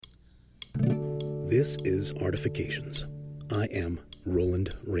This is Artifications. I am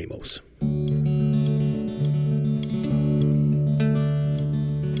Roland Ramos.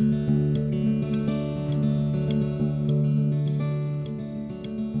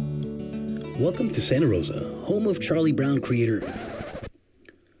 Welcome to Santa Rosa, home of Charlie Brown creator...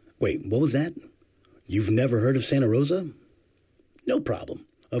 Wait, what was that? You've never heard of Santa Rosa? No problem.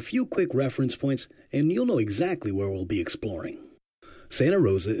 A few quick reference points, and you'll know exactly where we'll be exploring. Santa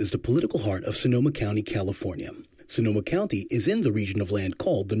Rosa is the political heart of Sonoma County, California. Sonoma County is in the region of land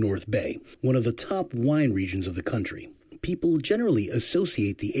called the North Bay, one of the top wine regions of the country. People generally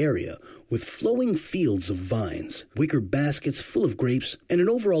associate the area with flowing fields of vines, wicker baskets full of grapes, and an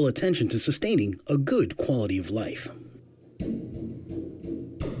overall attention to sustaining a good quality of life.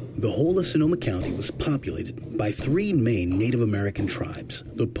 The whole of Sonoma County was populated by three main Native American tribes,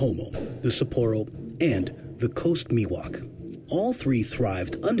 the Pomo, the Sapporo, and the Coast Miwok. All three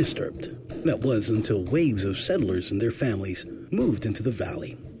thrived undisturbed. That was until waves of settlers and their families moved into the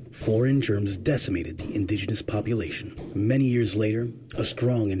valley. Foreign germs decimated the indigenous population. Many years later, a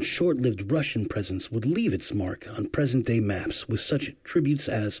strong and short-lived Russian presence would leave its mark on present-day maps with such tributes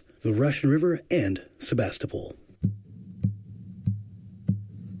as the Russian River and Sebastopol.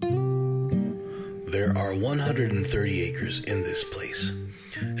 There are 130 acres in this place,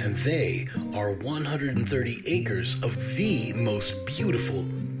 and they are 130 acres of the most beautiful,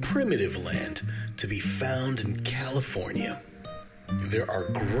 primitive land to be found in California. There are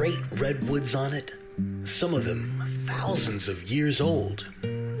great redwoods on it, some of them thousands of years old.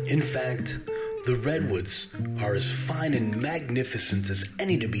 In fact, the redwoods are as fine and magnificent as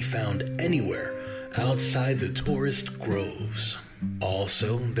any to be found anywhere outside the tourist groves.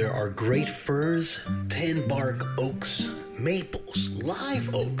 Also, there are great firs, tan bark oaks, maples,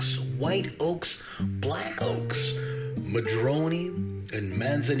 live oaks, white oaks, black oaks, madrone, and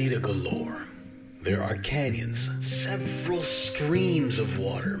manzanita galore. There are canyons, several streams of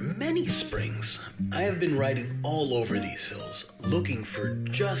water, many springs. I have been riding all over these hills, looking for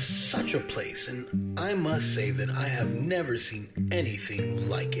just such a place, and I must say that I have never seen anything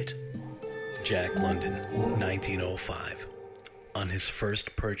like it. Jack London, 1905. On his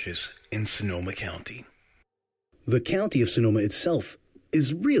first purchase in Sonoma County. The county of Sonoma itself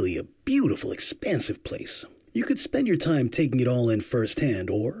is really a beautiful, expansive place. You could spend your time taking it all in firsthand,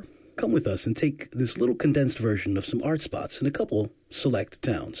 or come with us and take this little condensed version of some art spots in a couple select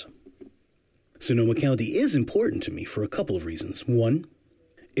towns. Sonoma County is important to me for a couple of reasons. One,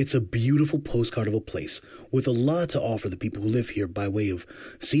 it's a beautiful postcard of a place with a lot to offer the people who live here by way of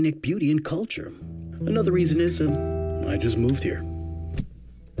scenic beauty and culture. Another reason is I just moved here.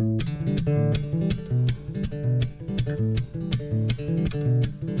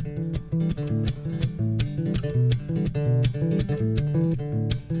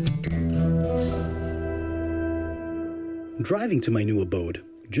 Driving to my new abode,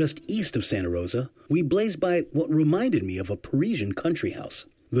 just east of Santa Rosa, we blazed by what reminded me of a Parisian country house.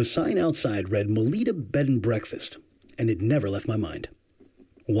 The sign outside read Melita Bed and Breakfast, and it never left my mind.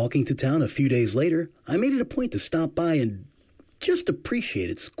 Walking to town a few days later, I made it a point to stop by and just appreciate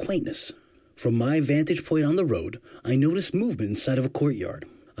its quaintness. From my vantage point on the road, I noticed movement inside of a courtyard.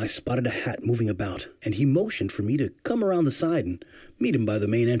 I spotted a hat moving about, and he motioned for me to come around the side and meet him by the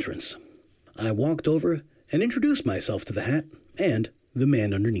main entrance. I walked over and introduced myself to the hat and the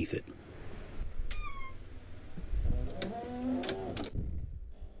man underneath it.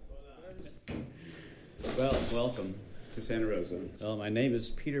 Well, welcome to Santa Rosa. Well, my name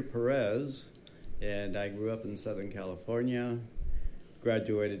is Peter Perez, and I grew up in Southern California,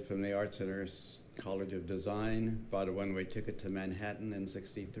 graduated from the Art Center College of Design, bought a one-way ticket to Manhattan in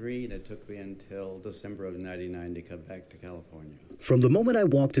 '63, and it took me until December of '99 to come back to California. From the moment I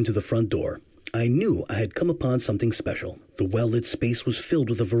walked into the front door, I knew I had come upon something special. The well-lit space was filled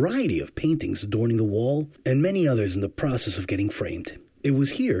with a variety of paintings adorning the wall, and many others in the process of getting framed. It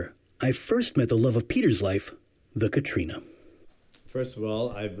was here I first met the love of Peter's life, the Katrina. First of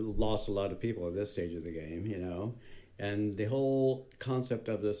all, I've lost a lot of people at this stage of the game, and the whole concept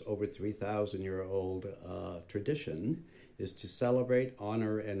of this over 3,000-year-old tradition is to celebrate,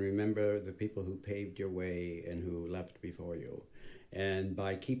 honor, and remember the people who paved your way and who left before you. And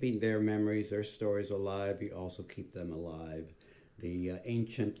by keeping their memories, their stories alive, you also keep them alive. The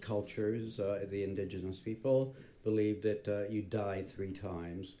ancient cultures, the indigenous people, believed that you die 3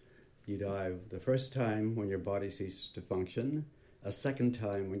 times. You die the first time when your body ceases to function, a second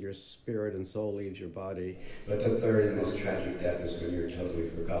time when your spirit and soul leaves your body, but the third and most tragic death is when you're totally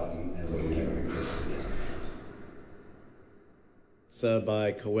forgotten as though you never existed. So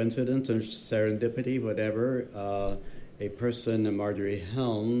by coincidence or serendipity, whatever, a person, Marjorie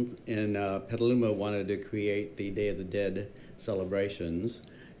Helm, in Petaluma wanted to create the Day of the Dead celebrations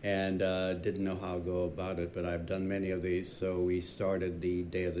and didn't know how to go about it, but I've done many of these, so we started the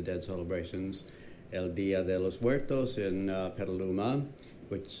Day of the Dead celebrations, El Dia de los Muertos in Petaluma,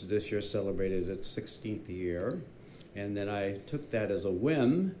 which this year celebrated its 16th year. And then I took that as a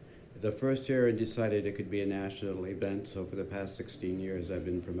whim the first year and decided it could be a national event. So for the past 16 years, I've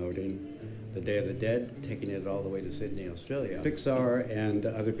been promoting the Day of the Dead, taking it all the way to Sydney, Australia. Pixar and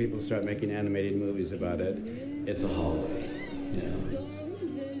other people start making animated movies about it. It's a holiday. Yeah.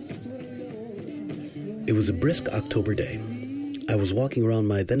 It was a brisk October day. I was walking around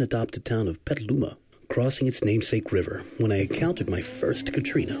my then-adopted town of Petaluma, crossing its namesake river, when I encountered my first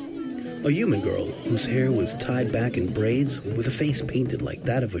Katrina. A human girl whose hair was tied back in braids with a face painted like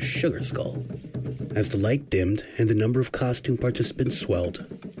that of a sugar skull. As the light dimmed and the number of costume participants swelled,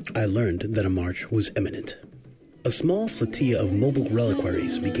 I learned that a march was imminent. A small flotilla of mobile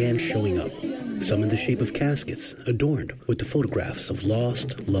reliquaries began showing up, some in the shape of caskets adorned with the photographs of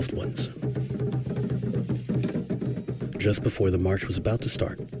lost loved ones. Just before the march was about to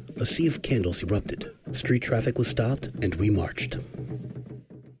start, a sea of candles erupted, street traffic was stopped, and we marched.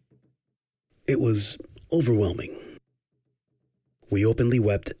 It was overwhelming. We openly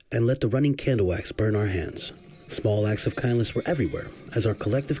wept and let the running candle wax burn our hands. Small acts of kindness were everywhere as our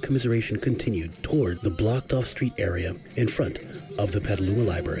collective commiseration continued toward the blocked-off street area in front of the Petaluma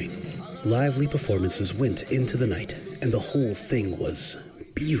Library. Lively performances went into the night, and the whole thing was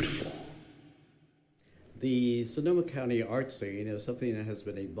beautiful. The Sonoma County art scene is something that has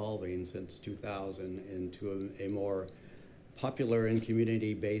been evolving since 2000 into a more popular and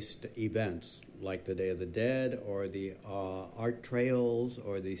community-based events like the Day of the Dead or the art trails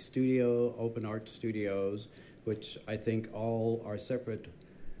or the open art studios, which I think all are separate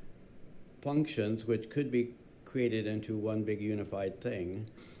functions which could be created into one big unified thing.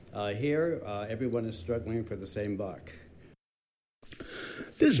 Here, everyone is struggling for the same buck.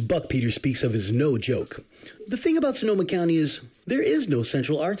 This buck Peter speaks of is no joke. The thing about Sonoma County is there is no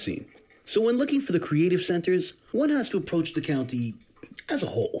central art scene. So when looking for the creative centers, one has to approach the county as a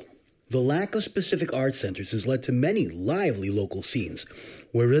whole. The lack of specific art centers has led to many lively local scenes,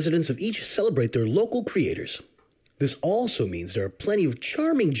 where residents of each celebrate their local creators. This also means there are plenty of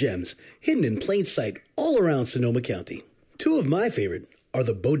charming gems hidden in plain sight all around Sonoma County. Two of my favorite are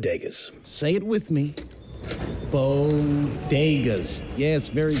the bodegas. Say it with me. Bodegas. Yes,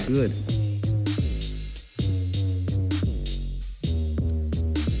 very good.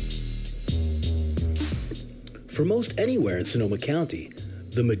 For most anywhere in Sonoma County,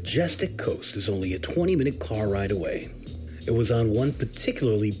 the majestic coast is only a 20-minute car ride away. It was on one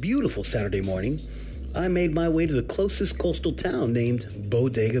particularly beautiful Saturday morning I made my way to the closest coastal town named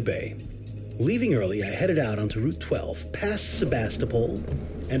Bodega Bay. Leaving early, I headed out onto Route 12 past Sebastopol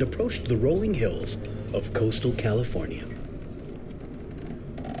and approached the rolling hills of coastal California.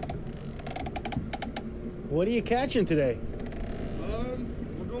 What are you catching today?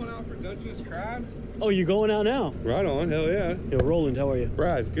 We're going out for Dutchess crab. Oh, you going out now? Right on, hell yeah. Yo, Roland, how are you?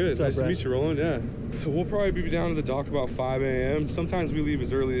 Brad, good. What's up, Nice Brad? to meet you, Roland, yeah. We'll probably be down to the dock about 5 a.m. Sometimes we leave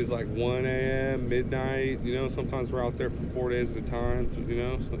as early as like 1 a.m., midnight, you know. Sometimes we're out there for 4 days at a time, you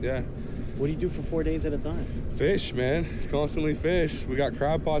know, so yeah. What do you do for 4 days at a time? Fish, man, constantly fish. We got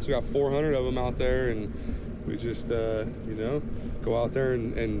crab pots, we got 400 of them out there, and we just, you know, go out there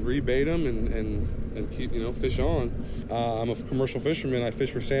and rebait them and keep, you know, fish on. I'm a commercial fisherman. I fish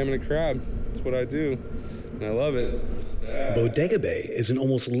for salmon and crab. That's what I do, and I love it. Yeah. Bodega Bay is an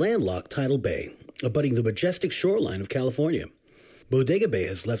almost landlocked tidal bay, abutting the majestic shoreline of California. Bodega Bay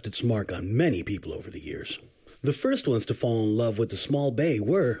has left its mark on many people over the years. The first ones to fall in love with the small bay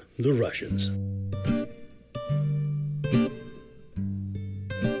were the Russians.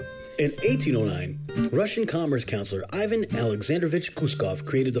 In 1809, Russian Commerce Councilor Ivan Alexandrovich Kuskov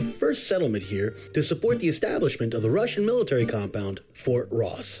created the first settlement here to support the establishment of the Russian military compound, Fort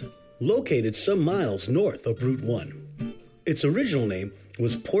Ross, located some miles north of Route 1. Its original name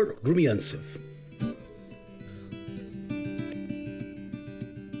was Port Rumyantsev.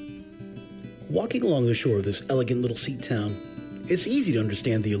 Walking along the shore of this elegant little sea town, it's easy to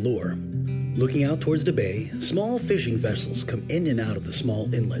understand the allure. Looking out towards the bay, small fishing vessels come in and out of the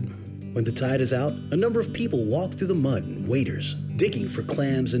small inlet. When the tide is out, a number of people walk through the mud in waders, digging for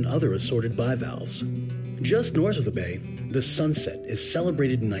clams and other assorted bivalves. Just north of the bay, the sunset is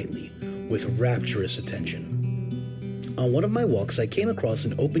celebrated nightly with rapturous attention. On one of my walks, I came across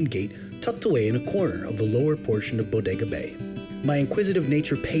an open gate tucked away in a corner of the lower portion of Bodega Bay. My inquisitive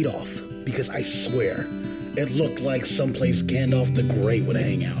nature paid off, because I swear, it looked like someplace Gandalf the Grey would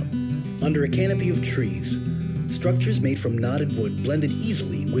hang out. Under a canopy of trees structures made from knotted wood blended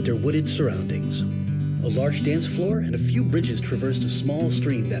easily with their wooded surroundings. A large dance floor and a few bridges traversed a small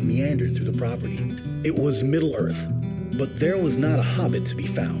stream that meandered through the property. It was Middle-earth, but there was not a hobbit to be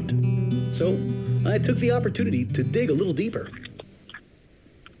found. So I took the opportunity to dig a little deeper.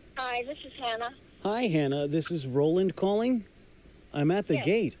 Hi, this is Hannah. Hi, Hannah. This is Roland calling. I'm at the Yes.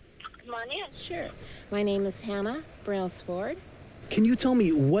 gate. Come on in. Sure. My name is Hannah Brailsford. Can you tell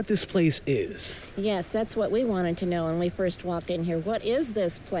me what this place is? Yes, that's what we wanted to know when we first walked in here. What is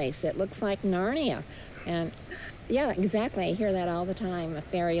this place? It looks like Narnia. And yeah, exactly. I hear that all the time, a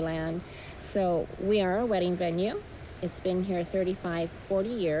fairyland. So we are a wedding venue. It's been here 35, 40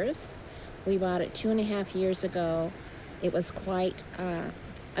 years. We bought it 2.5 years ago. It was quite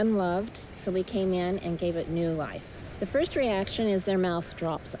unloved, so we came in and gave it new life. The first reaction is their mouth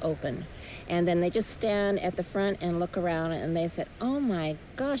drops open. And then they just stand at the front and look around and they said, oh my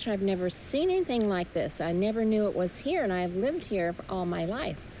gosh, I've never seen anything like this. I never knew it was here, and I've lived here for all my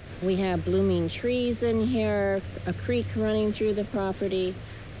life. We have blooming trees in here, a creek running through the property.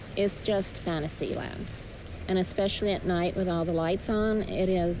 It's just fantasy land. And especially at night with all the lights on,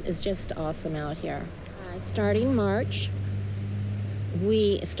 it's just awesome out here. Starting March,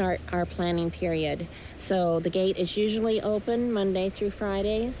 we start our planning period. So the gate is usually open Monday through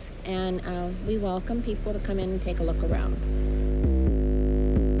Fridays, and we welcome people to come in and take a look around.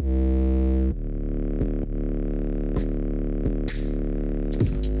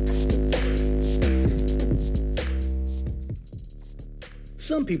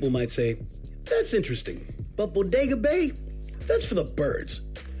 Some people might say, that's interesting, but Bodega Bay, that's for the birds.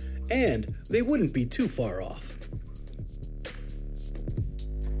 And they wouldn't be too far off.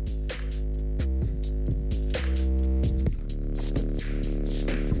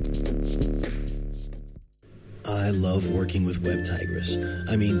 I love working with Web Tigress.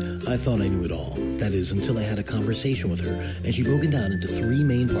 I mean, I thought I knew it all. That is, until I had a conversation with her, and she broke it down into 3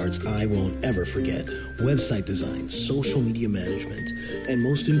 main parts I won't ever forget. Website design, social media management, and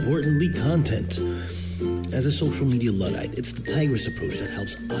most importantly, content. As a social media Luddite, it's the Tigress approach that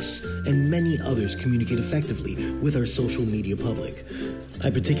helps us and many others communicate effectively with our social media public. I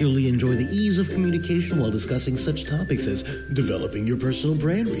particularly enjoy the ease of communication while discussing such topics as developing your personal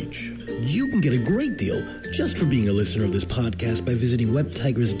brand reach. You can get a great deal just for being a listener of this podcast by visiting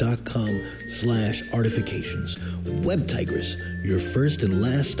webtigress.com/artifications. Web Tigress, your first and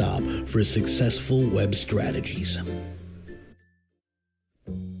last stop for successful web strategies.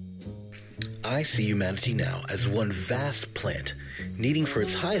 I see humanity now as one vast plant, needing for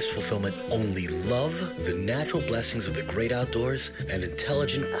its highest fulfillment only love, the natural blessings of the great outdoors, and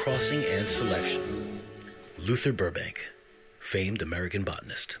intelligent crossing and selection. Luther Burbank, famed American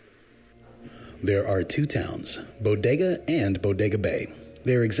botanist. There are 2 towns, Bodega and Bodega Bay.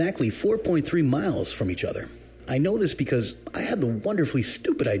 They are exactly 4.3 miles from each other. I know this because I had the wonderfully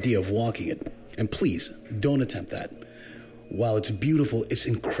stupid idea of walking it. And please, don't attempt that. While it's beautiful, it's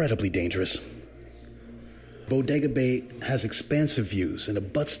incredibly dangerous. Bodega Bay has expansive views and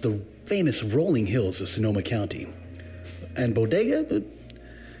abuts the famous rolling hills of Sonoma County. And Bodega,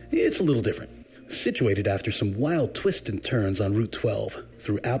 it's a little different. Situated after some wild twists and turns on Route 12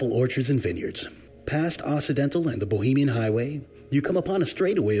 through apple orchards and vineyards. Past Occidental and the Bohemian Highway, you come upon a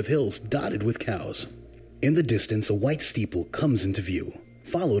straightaway of hills dotted with cows. In the distance, a white steeple comes into view,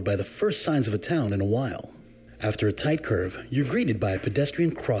 followed by the first signs of a town in a while. After a tight curve, you're greeted by a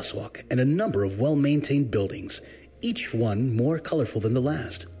pedestrian crosswalk and a number of well-maintained buildings, each one more colorful than the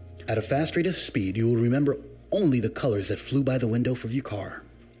last. At a fast rate of speed, you will remember only the colors that flew by the window of your car.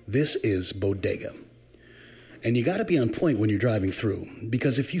 This is Bodega. And you gotta be on point when you're driving through,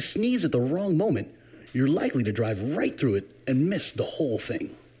 because if you sneeze at the wrong moment, you're likely to drive right through it and miss the whole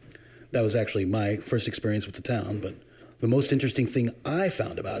thing. That was actually my first experience with the town, but the most interesting thing I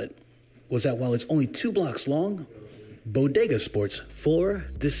found about it was that while it's only 2 blocks long, Bodega sports 4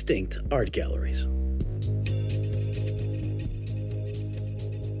 distinct art galleries.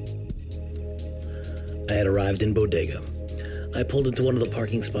 I had arrived in Bodega. I pulled into one of the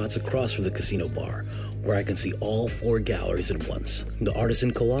parking spots across from the casino bar, where I can see all 4 galleries at once. The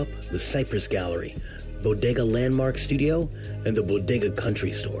Artisan Co-op, the Cypress Gallery, Bodega Landmark Studio, and the Bodega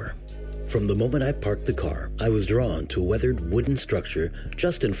Country Store. From the moment I parked the car, I was drawn to a weathered wooden structure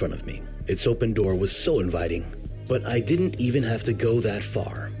just in front of me. Its open door was so inviting, but I didn't even have to go that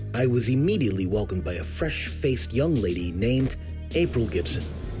far. I was immediately welcomed by a fresh-faced young lady named April Gibson.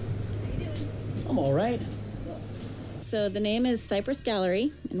 I'm all right. So the name is Cypress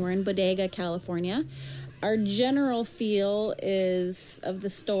Gallery, and we're in Bodega, California. Our general feel of the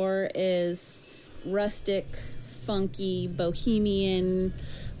store is rustic, funky, bohemian,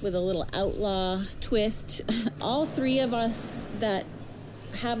 with a little outlaw twist. All three of us that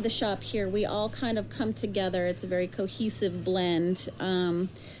have the shop here, we all kind of come together. It's a very cohesive blend.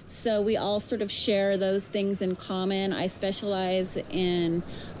 So we all sort of share those things in common. I specialize in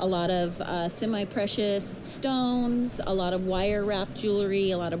a lot of semi-precious stones, a lot of wire-wrapped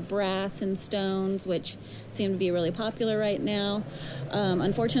jewelry, a lot of brass and stones, which seem to be really popular right now.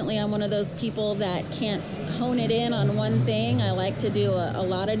 Unfortunately, I'm one of those people that can't hone it in on one thing. I like to do a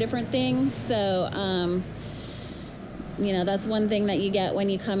lot of different things. So, that's one thing that you get when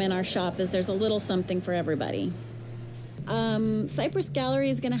you come in our shop is there's a little something for everybody. Cypress Gallery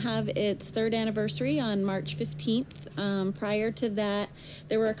is going to have its third anniversary on March 15th. Prior to that,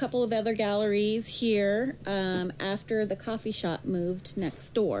 there were a couple of other galleries here after the coffee shop moved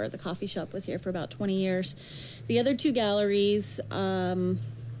next door. The coffee shop was here for about 20 years. The other two galleries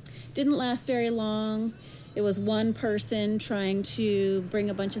didn't last very long. It was one person trying to bring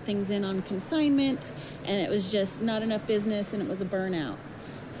a bunch of things in on consignment, and it was just not enough business, and it was a burnout.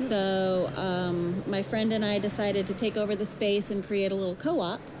 So my friend and I decided to take over the space and create a little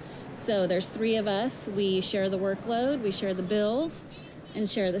co-op. So there's three of us. We share the workload, we share the bills, and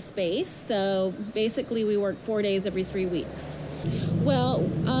share the space. So basically we work 4 days every 3 weeks. Well,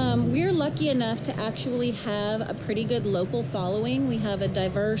 we're lucky enough to actually have a pretty good local following. We have a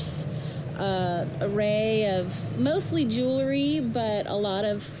diverse array of mostly jewelry, but a lot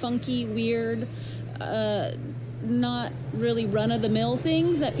of funky, weird, not really run-of-the-mill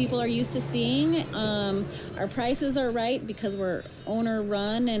things that people are used to seeing. Our prices are right because we're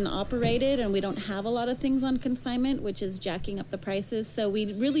owner-run and operated, and we don't have a lot of things on consignment, which is jacking up the prices. So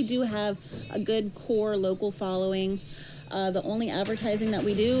we really do have a good core local following. The only advertising that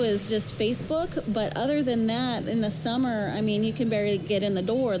we do is just Facebook, but other than that, in the summer, you can barely get in the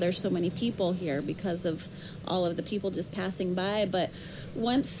door. There's so many people here because of all of the people just passing by, but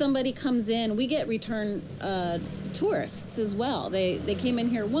once somebody comes in, we get return tourists as well. They came in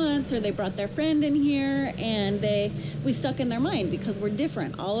here once, or they brought their friend in here, and we stuck in their mind because we're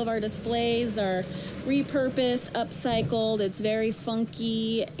different. All of our displays are repurposed, upcycled. It's very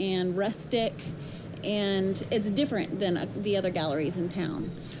funky and rustic, and it's different than the other galleries in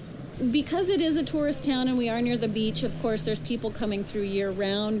town. Because it is a tourist town and we are near the beach, of course, there's people coming through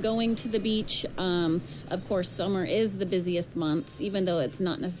year-round going to the beach. Of course, summer is the busiest months, even though it's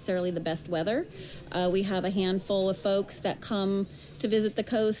not necessarily the best weather. We have a handful of folks that come to visit the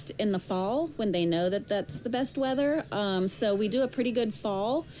coast in the fall when they know that that's the best weather. So we do a pretty good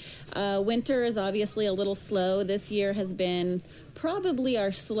fall. Winter is obviously a little slow. This year has been probably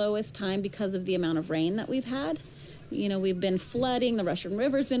our slowest time because of the amount of rain that we've had. We've been flooding. The Russian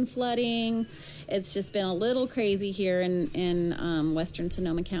River's been flooding. It's just been a little crazy here in western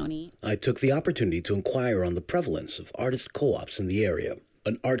Sonoma County. I took the opportunity to inquire on the prevalence of artist co-ops in the area.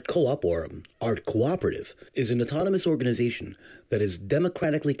 An art co-op, or art cooperative, is an autonomous organization that is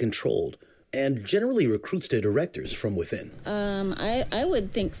democratically controlled and generally recruits their directors from within. I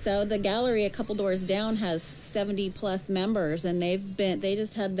would think so. The gallery a couple doors down has 70-plus members, and they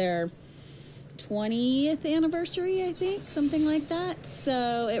just had their 20th anniversary, I think, something like that.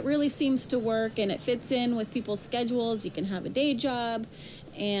 So it really seems to work, and it fits in with people's schedules. You can have a day job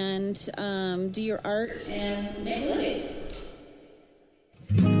and do your art and make a living.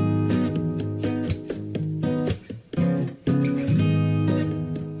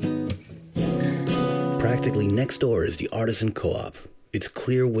 Practically next door is the Artisan Co-op. Its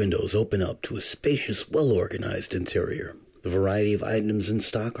clear windows open up to a spacious, well-organized interior. The variety of items in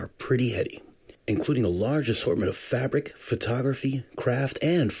stock are pretty heady, including a large assortment of fabric, photography, craft,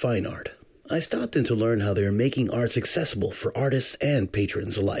 and fine art. I stopped in to learn how they are making arts accessible for artists and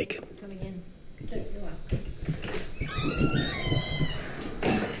patrons alike. Coming in.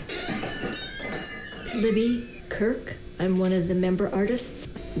 It's Libby Kirk. I'm one of the member artists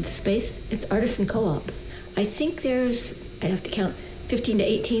in the space. It's Artisan Co-op. I think there's, I'd have to count, 15 to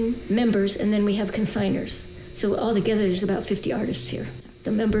 18 members, and then we have consigners. So altogether, there's about 50 artists here.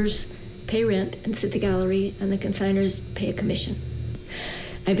 The members pay rent and sit the gallery, and the consigners pay a commission.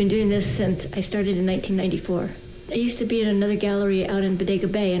 I've been doing this since I started in 1994. I used to be at another gallery out in Bodega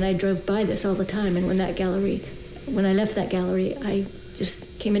Bay, and I drove by this all the time, and when I left that gallery, I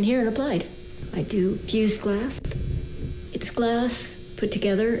just came in here and applied. I do fused glass. It's glass put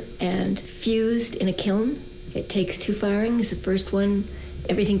together and fused in a kiln. It takes 2 firings. The first one,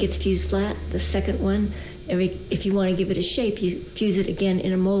 everything gets fused flat. The second one, if you want to give it a shape, you fuse it again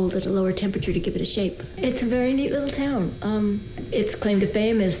in a mold at a lower temperature to give it a shape. It's a very neat little town. Its claim to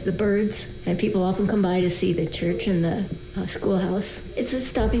fame is the birds, and people often come by to see the church and the schoolhouse. It's a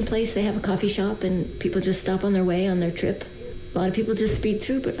stopping place. They have a coffee shop, and people just stop on their way on their trip. A lot of people just speed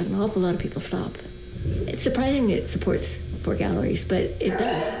through, but an awful lot of people stop. It's surprising it supports 4 galleries, but it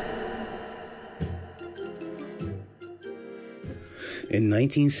does. In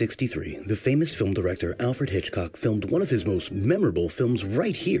 1963, the famous film director Alfred Hitchcock filmed one of his most memorable films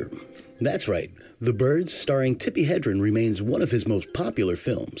right here. That's right, The Birds, starring Tippi Hedren, remains one of his most popular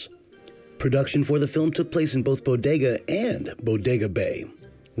films. Production for the film took place in both Bodega and Bodega Bay.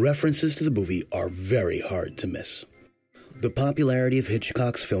 References to the movie are very hard to miss. The popularity of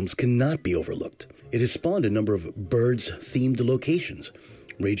Hitchcock's films cannot be overlooked. It has spawned a number of birds-themed locations,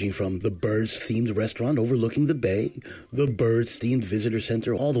 ranging from the Birds-themed restaurant overlooking the bay, the Birds-themed visitor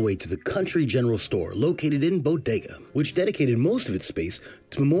center, all the way to the Country General Store located in Bodega, which dedicated most of its space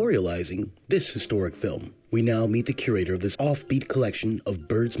to memorializing this historic film. We now meet the curator of this offbeat collection of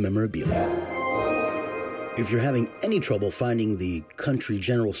Birds memorabilia. If you're having any trouble finding the Country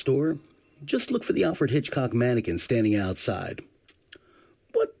General Store, just look for the Alfred Hitchcock mannequin standing outside.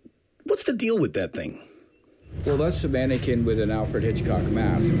 What's the deal with that thing? Well, that's a mannequin with an Alfred Hitchcock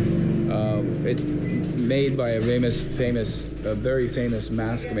mask. It's made by a very famous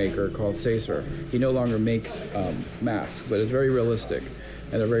mask maker called Sacer. He no longer makes masks, but it's very realistic,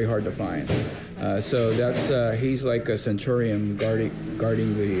 and they're very hard to find. So that's he's like a centurion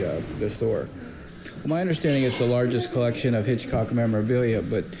guarding the store. My understanding it's the largest collection of Hitchcock memorabilia,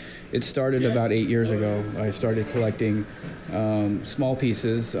 but it started about 8 years ago. I started collecting small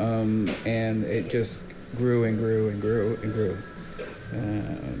pieces, and it just grew and grew and grew and grew.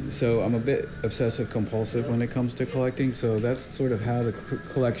 So I'm a bit obsessive-compulsive when it comes to collecting, so that's sort of how the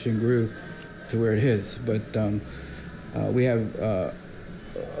collection grew to where it is. But we have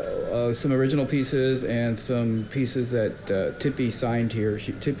some original pieces and some pieces that Tippi signed here.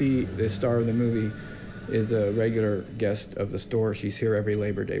 Tippi, the star of the movie, is a regular guest of the store. She's here every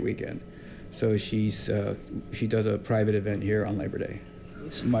Labor Day weekend. So she does a private event here on Labor Day.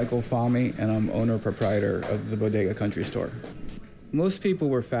 Michael Fahmy, and I'm owner-proprietor of the Bodega Country Store. Most people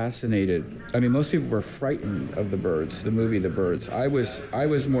were fascinated. Most people were frightened of the birds, the movie The Birds. I was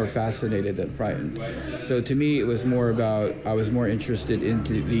more fascinated than frightened. So to me, it was more about, I was more interested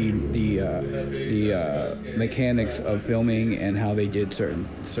into the mechanics of filming and how they did certain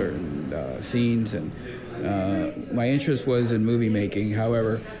scenes. And my interest was in movie making.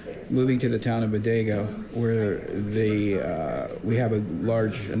 However, moving to the town of Bodega, where we have a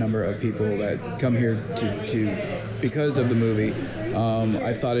large number of people that come here to because of the movie,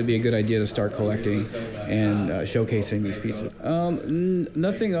 I thought it'd be a good idea to start collecting and showcasing these pieces.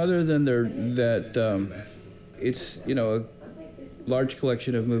 Nothing other than it's a large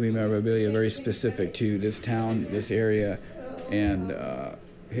collection of movie memorabilia, very specific to this town, this area, and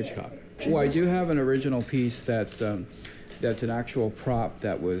Hitchcock. Well, I do have an original piece that's an actual prop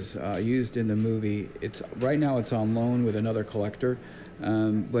that was used in the movie. Right now it's on loan with another collector,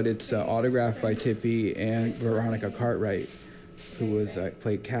 but it's autographed by Tippi and Veronica Cartwright, who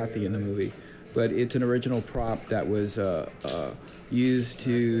played Kathy in the movie. But it's an original prop that was used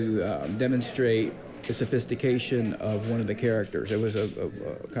to demonstrate the sophistication of one of the characters. It was a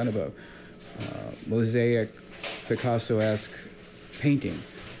kind of a mosaic, Picasso-esque painting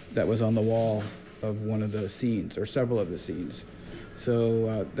that was on the wall of one of the scenes, or several of the scenes.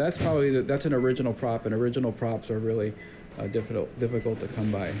 So that's an original prop, and original props are really difficult to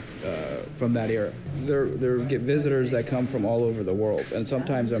come by from that era. There get visitors that come from all over the world, and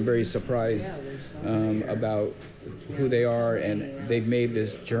sometimes I'm very surprised about who they are, and they've made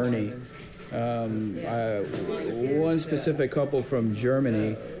this journey. One specific couple from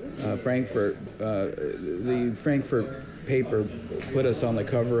Germany, Frankfurt, the Frankfurt paper put us on the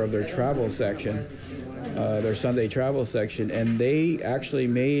cover of their travel section, their Sunday travel section, and they actually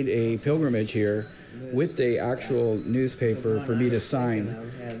made a pilgrimage here with the actual newspaper for me to sign.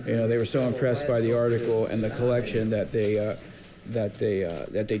 They were so impressed by the article and the collection that they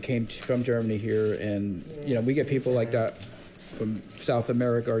came from Germany here, and we get people like that from South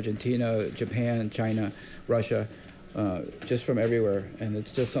America, Argentina, Japan, China, Russia, just from everywhere. And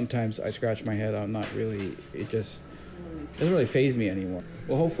it's just sometimes I scratch my head. I'm not really. It doesn't really faze me anymore.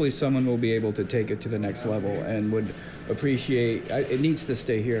 Well, hopefully someone will be able to take it to the next level and would appreciate. It needs to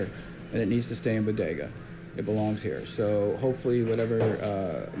stay here, and it needs to stay in Bodega. It belongs here. So hopefully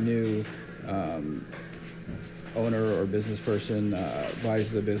whatever new owner or business person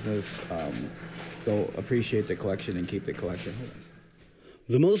buys the business, they'll appreciate the collection and keep the collection.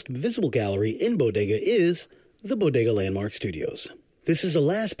 The most visible gallery in Bodega is the Bodega Landmark Studios. This is the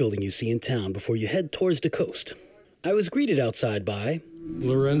last building you see in town before you head towards the coast. I was greeted outside by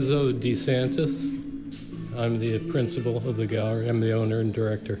Lorenzo DeSantis. I'm the principal of the gallery. I'm the owner and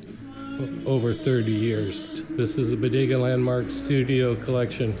director. over 30 years. This is the Bodega Landmark Studio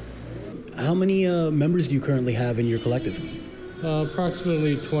Collection. How many members do you currently have in your collective?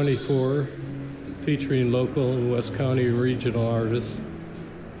 Approximately 24, featuring local and West County regional artists.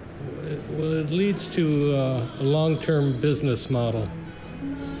 It leads to a long-term business model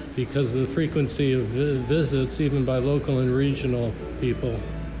because of the frequency of visits, even by local and regional people.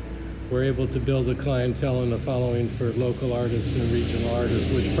 We're able to build a clientele and a following for local artists and regional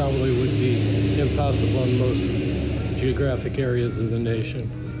artists, which probably would be impossible in most geographic areas of the nation.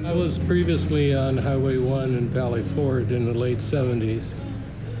 I was previously on Highway 1 in Valley Forge in the late 70s.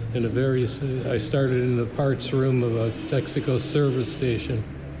 I started in the parts room of a Texaco service station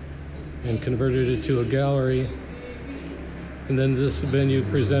and converted it to a gallery. And then this venue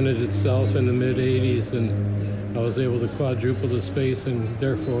presented itself in the mid-'80s, and I was able to quadruple the space and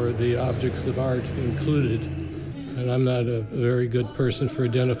therefore the objects of art included. And I'm not a very good person for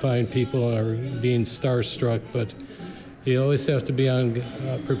identifying people or being starstruck, but you always have to be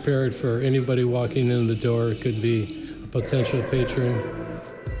prepared for anybody walking in the door. It could be a potential patron.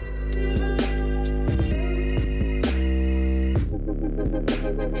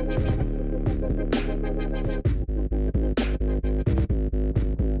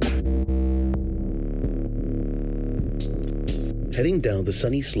 Heading down the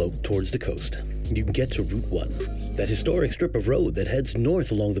sunny slope towards the coast, you can get to Route 1, that historic strip of road that heads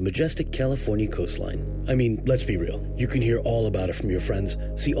north along the majestic California coastline. I mean, let's be real. You can hear all about it from your friends,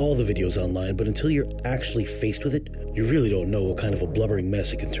 see all the videos online, but until you're actually faced with it, you really don't know what kind of a blubbering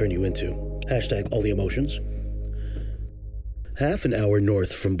mess it can turn you into. # all the emotions. Half an hour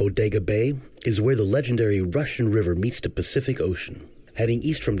north from Bodega Bay is where the legendary Russian River meets the Pacific Ocean. Heading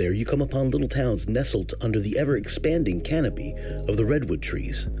east from there, you come upon little towns nestled under the ever-expanding canopy of the redwood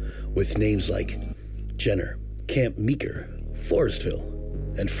trees, with names like Jenner, Camp Meeker, Forestville,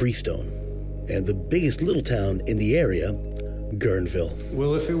 and Freestone. And the biggest little town in the area, Guerneville.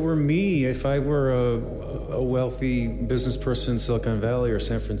 Well, if it were me, if I were a wealthy business person in Silicon Valley or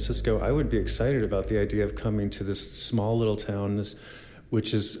San Francisco, I would be excited about the idea of coming to this small little town,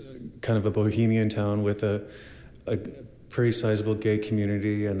 which is kind of a bohemian town with a pretty sizable gay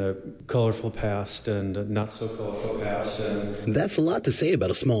community and a colorful past and a not so colorful past. And that's a lot to say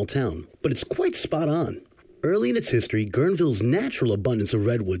about a small town, but it's quite spot on. Early in its history, Guerneville's natural abundance of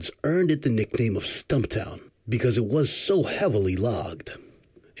redwoods earned it the nickname of Stumptown because it was so heavily logged.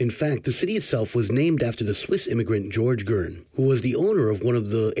 In fact, the city itself was named after the Swiss immigrant George Guern, who was the owner of one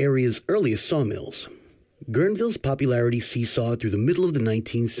of the area's earliest sawmills. Guerneville's popularity seesawed through the middle of the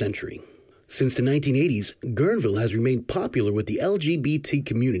 19th century. Since the 1980s, Guerneville has remained popular with the LGBT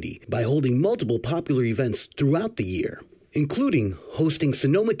community by holding multiple popular events throughout the year, including hosting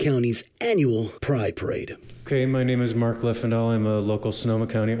Sonoma County's annual Pride Parade. Okay, my name is Mark Leffendahl. I'm a local Sonoma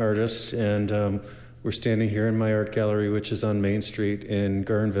County artist, and we're standing here in my art gallery, which is on Main Street in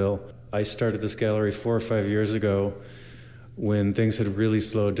Guerneville. I started this gallery 4 or 5 years ago when things had really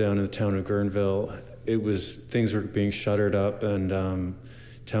slowed down in the town of Guerneville. Things were being shuttered up, and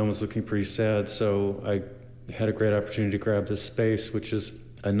town was looking pretty sad, so I had a great opportunity to grab this space, which is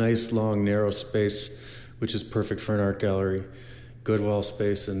a nice, long, narrow space, which is perfect for an art gallery. Good wall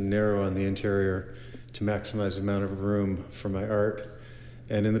space and narrow on the interior to maximize the amount of room for my art.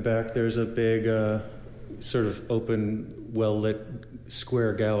 And in the back, there's a big, sort of open, well-lit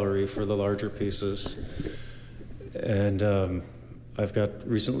square gallery for the larger pieces. And I've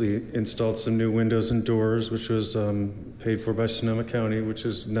recently installed some new windows and doors, which was paid for by Sonoma County, which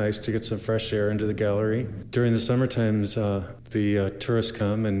is nice to get some fresh air into the gallery. During the summer times, the tourists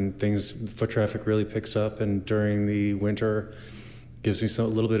come and foot traffic really picks up, and during the winter, gives me a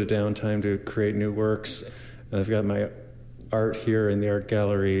little bit of downtime to create new works. And I've got my art here in the art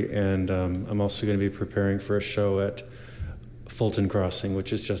gallery, and I'm also going to be preparing for a show at Fulton Crossing,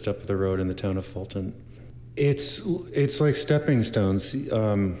 which is just up the road in the town of Fulton. It's like stepping stones.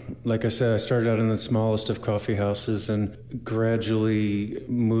 Like I said, I started out in the smallest of coffee houses and gradually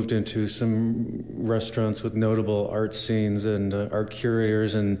moved into some restaurants with notable art scenes and art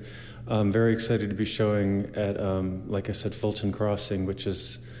curators, and I'm very excited to be showing at, like I said, Fulton Crossing, which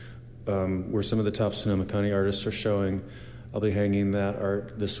is where some of the top Sonoma County artists are showing. I'll be hanging that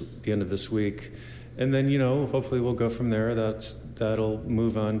art the end of this week. And then, hopefully we'll go from there. That'll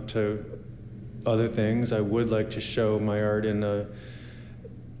move on to other things. I would like to show my art in a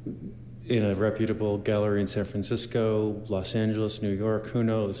reputable gallery in San Francisco, Los Angeles, New York. Who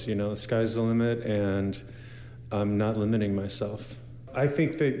knows? The sky's the limit, and I'm not limiting myself. I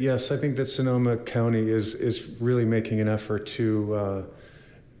think that Sonoma County is really making an effort to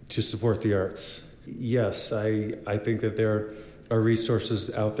support the arts. Yes, I think that there are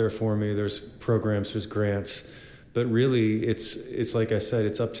resources out there for me. There's programs, there's grants. But really, it's like I said,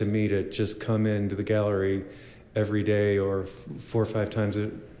 it's up to me to just come into the gallery every day or 4 or 5 times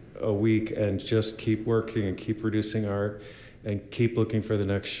a week and just keep working and keep producing art and keep looking for the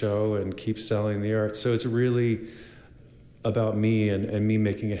next show and keep selling the art. So it's really about me and me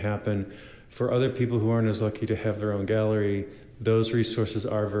making it happen. For other people who aren't as lucky to have their own gallery, those resources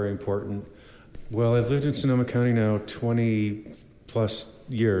are very important. Well, I've lived in Sonoma County now 20 plus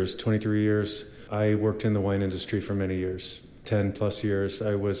years, 23 years. I worked in the wine industry for many years, 10 plus years.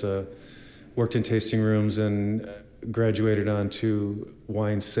 I worked in tasting rooms and graduated onto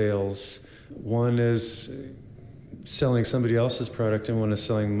wine sales. One is selling somebody else's product and one is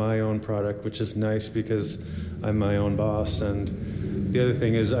selling my own product, which is nice because I'm my own boss. And the other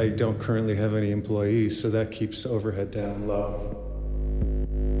thing is I don't currently have any employees, so that keeps overhead down low.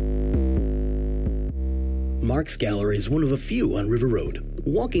 Mark's Gallery is one of a few on River Road.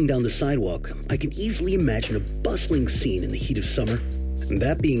 Walking down the sidewalk, I can easily imagine a bustling scene in the heat of summer. And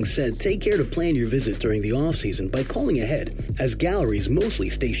that being said, take care to plan your visit during the off-season by calling ahead, as galleries mostly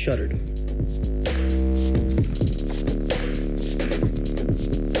stay shuttered.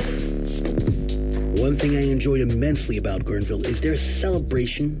 One thing I enjoyed immensely about Guerneville is their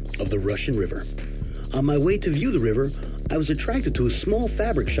celebration of the Russian River. On my way to view the river, I was attracted to a small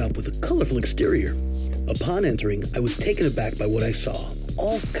fabric shop with a colorful exterior. Upon entering, I was taken aback by what I saw.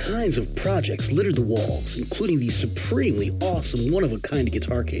 All kinds of projects littered the walls, including these supremely awesome one-of-a-kind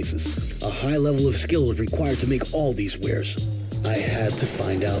guitar cases. A high level of skill was required to make all these wares. I had to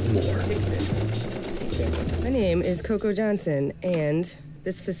find out more. My name is Coco Johnson, and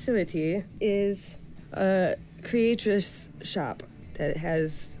this facility is a creatress shop that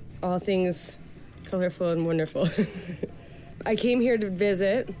has all things colorful and wonderful. I came here to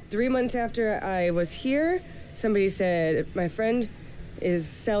visit. 3 months after I was here, somebody said, my friend is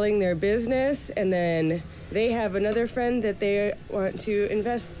selling their business, and then they have another friend that they want to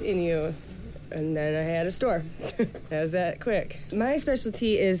invest in you. And then I had a store. That was that quick. My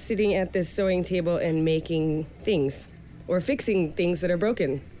specialty is sitting at this sewing table and making things, or fixing things that are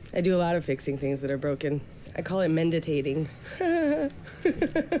broken. I do a lot of fixing things that are broken. I call it menditating.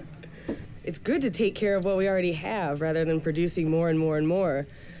 It's good to take care of what we already have rather than producing more and more and more.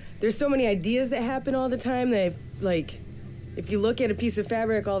 There's so many ideas that happen all the time that, if you look at a piece of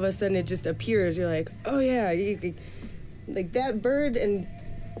fabric, all of a sudden it just appears. You're like, oh yeah, like that bird and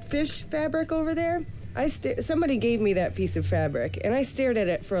fish fabric over there. Somebody gave me that piece of fabric, and I stared at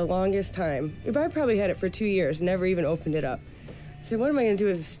it for the longest time. I probably had it for 2 years, never even opened it up. I said, what am I going to do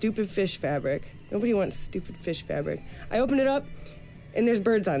with stupid fish fabric? Nobody wants stupid fish fabric. I opened it up, and there's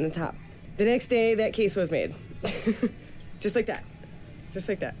birds on the top. The next day, that case was made. Just like that. Just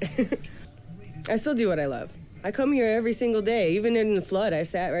like that. I still do what I love. I come here every single day. Even in the flood, I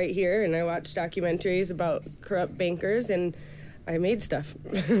sat right here and I watched documentaries about corrupt bankers, and I made stuff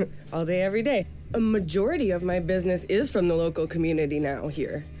all day, every day. A majority of my business is from the local community now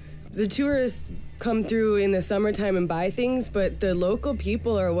here. The tourists come through in the summertime and buy things, but the local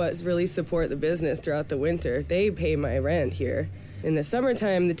people are what really support the business throughout the winter. They pay my rent here. In the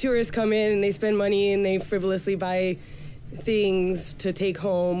summertime, the tourists come in and they spend money and they frivolously buy things to take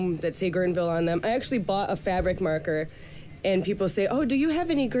home that say Guerneville on them. I actually bought a fabric marker, and people say, oh, do you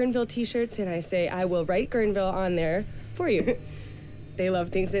have any Guerneville t-shirts? And I say, I will write Guerneville on there for you. They love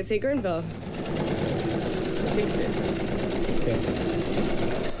things that say Guerneville. Fixed it. Okay.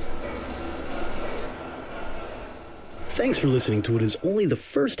 Thanks for listening to what is only the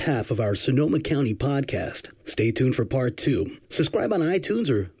first half of our Sonoma County podcast. Stay tuned for part 2. Subscribe on iTunes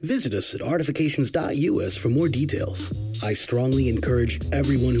or visit us at artifications.us for more details. I strongly encourage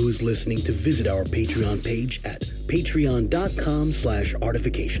everyone who is listening to visit our Patreon page at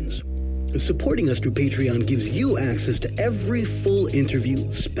patreon.com/artifications. Supporting us through Patreon gives you access to every full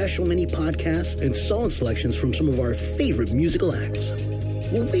interview, special mini podcasts, and song selections from some of our favorite musical acts.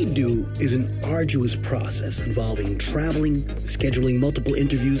 What we do is an arduous process involving traveling, scheduling multiple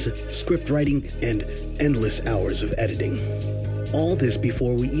interviews, script writing, and endless hours of editing. All this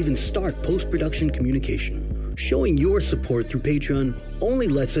before we even start post-production communication. Showing your support through Patreon only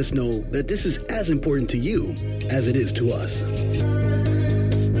lets us know that this is as important to you as it is to us.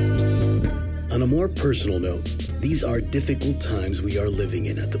 On a more personal note, these are difficult times we are living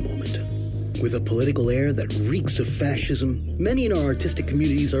in at the moment. With a political air that reeks of fascism, many in our artistic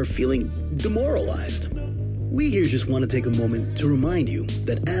communities are feeling demoralized. We here just want to take a moment to remind you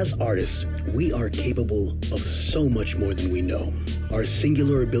that as artists, we are capable of so much more than we know. Our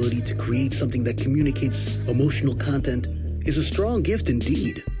singular ability to create something that communicates emotional content is a strong gift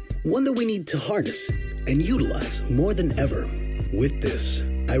indeed, one that we need to harness and utilize more than ever. With this,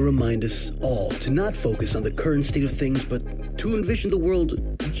 I remind us all to not focus on the current state of things, but to envision the world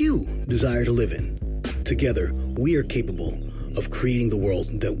you desire to live in. Together, we are capable of creating the world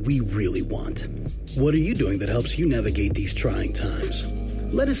that we really want. What are you doing that helps you navigate these trying times?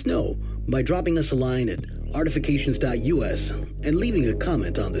 Let us know by dropping us a line at artifications.us and leaving a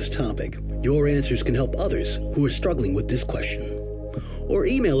comment on this topic. Your answers can help others who are struggling with this question. Or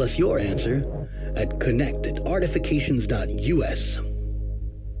email us your answer at connect@artifications.us.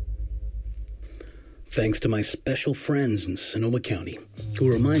 Thanks to my special friends in Sonoma County, who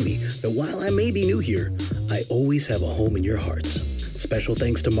remind me that while I may be new here, I always have a home in your hearts. Special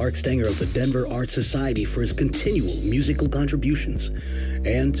thanks to Mark Stenger of the Denver Art Society for his continual musical contributions,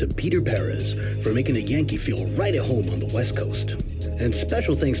 and to Peter Perez for making a Yankee feel right at home on the West Coast. And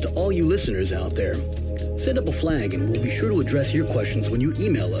special thanks to all you listeners out there. Send up a flag and we'll be sure to address your questions when you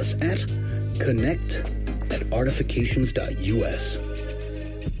email us at connect@artifications.us.